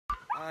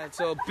Alright,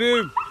 so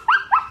boom.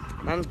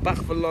 Man's back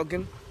for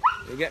logging.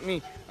 You get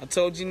me? I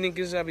told you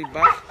niggas I'll be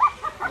back.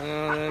 You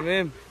know what I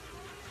mean?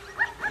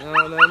 You know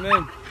what I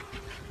mean?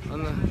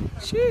 And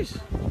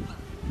jeez.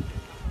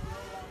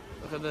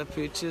 Look at the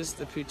pictures.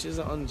 The pictures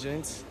are on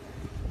joints.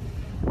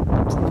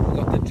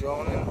 Got the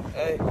drone in.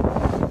 Hey.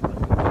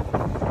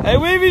 Hey,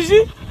 where is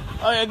he?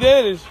 Oh yeah, there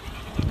it is.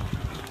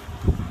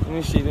 Let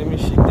me see. There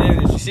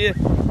it is. You see it?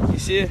 You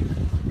see it?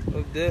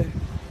 Up there.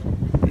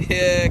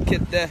 Yeah,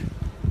 kid there.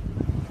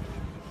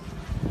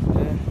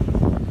 Yeah.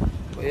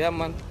 But yeah,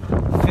 man.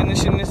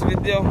 Finishing this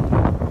video.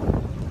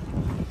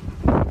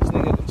 This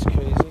nigga looks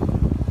crazy.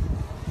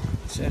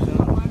 Check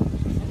it out.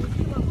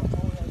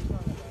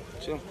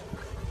 Chill.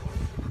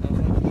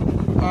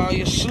 Oh,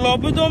 you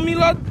slobbered on me,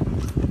 lad.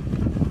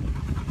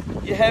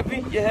 You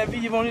heavy? You heavy?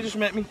 You've only just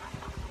met me.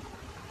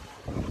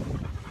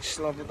 You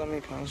slobbered on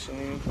me, can't see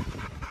me.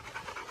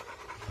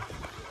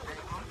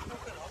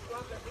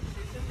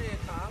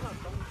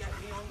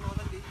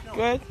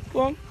 Go ahead, go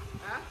on.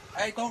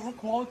 Hey, don't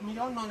record me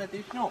on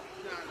non-additional.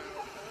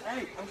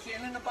 Hey, I'm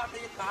sitting in the back of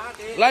your car,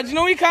 dude. Lad, you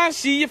know you can't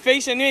see your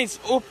face anyway, it's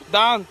up,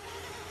 down.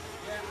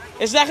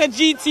 Is that a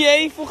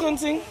GTA fucking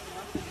thing?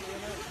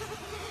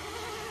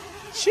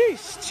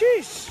 Jeez.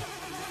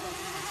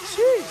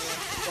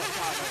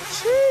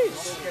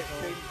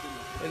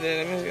 And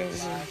then I'm gonna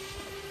see.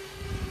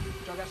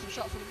 Can I get some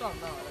shots from the dog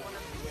now?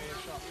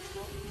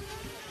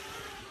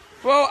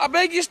 Bro, I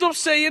beg you stop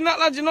saying that,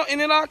 lad. You're not in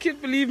it, our kid,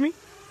 believe me.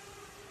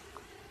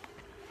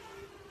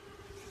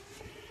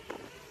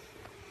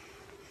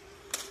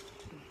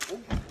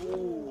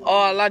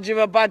 Oh, lad, you're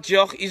a bad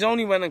jock. He's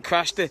only went and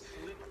crashed it.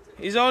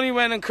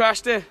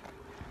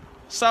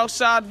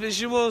 Southside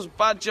Visuals,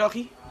 bad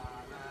jockey.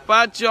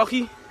 Bad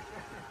jockey.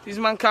 This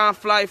man can't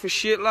fly for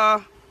shit,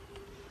 Laah.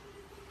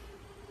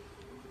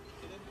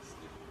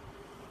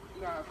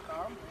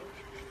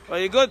 Are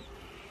you good?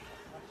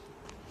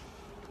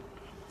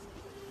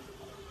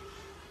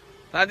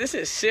 Lad, this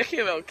is sick,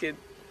 you know, kid.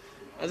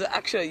 As an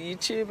actual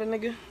YouTuber,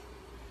 nigga.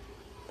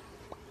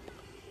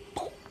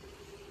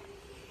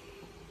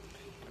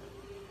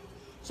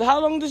 So how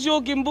long does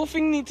your gimbal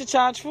thing need to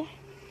charge for?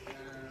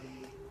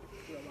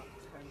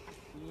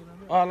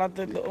 Oh, lad,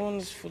 the little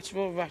one's foot's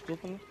well wrapped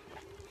up in it.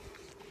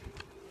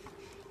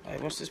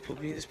 Alright, what's this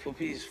puppy? This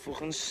puppy is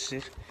fucking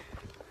sick.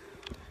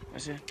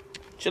 What's it?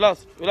 Chill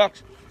out,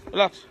 relax.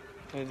 Oh,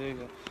 there you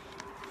go.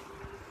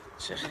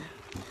 Check it.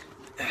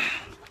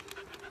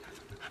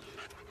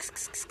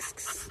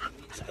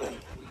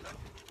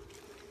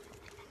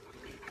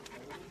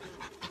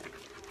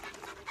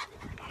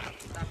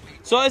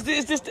 So is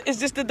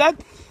this the dad?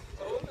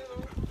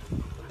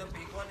 The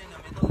big one in the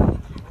middle,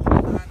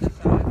 on the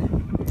side.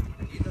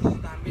 He just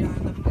stand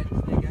behind the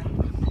fence again.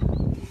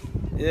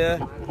 Yeah.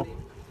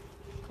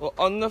 Well,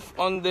 on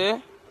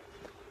there.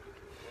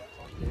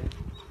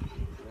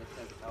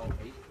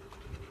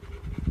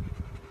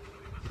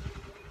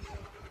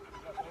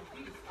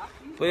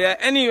 But yeah,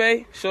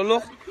 anyway, so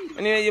look,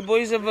 your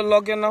boys are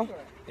vlogging now,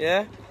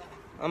 yeah?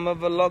 I'm a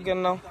vlogger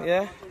now,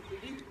 yeah?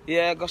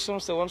 Yeah, I got some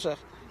still, one sec.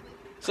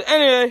 So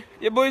anyway,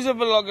 your boys are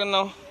vlogging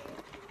now,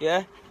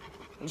 yeah?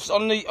 I'm just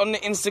on the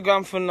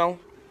Instagram for now.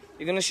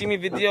 You're gonna see me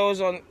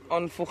videos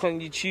on fucking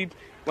YouTube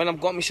when I've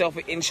got myself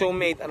an intro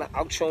made and an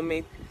outro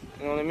made.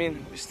 You know what I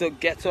mean? We still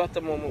ghetto at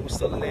the moment, we're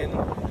still learning.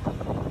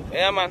 But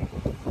yeah, man,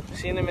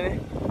 see you in a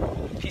minute.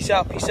 Peace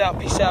out.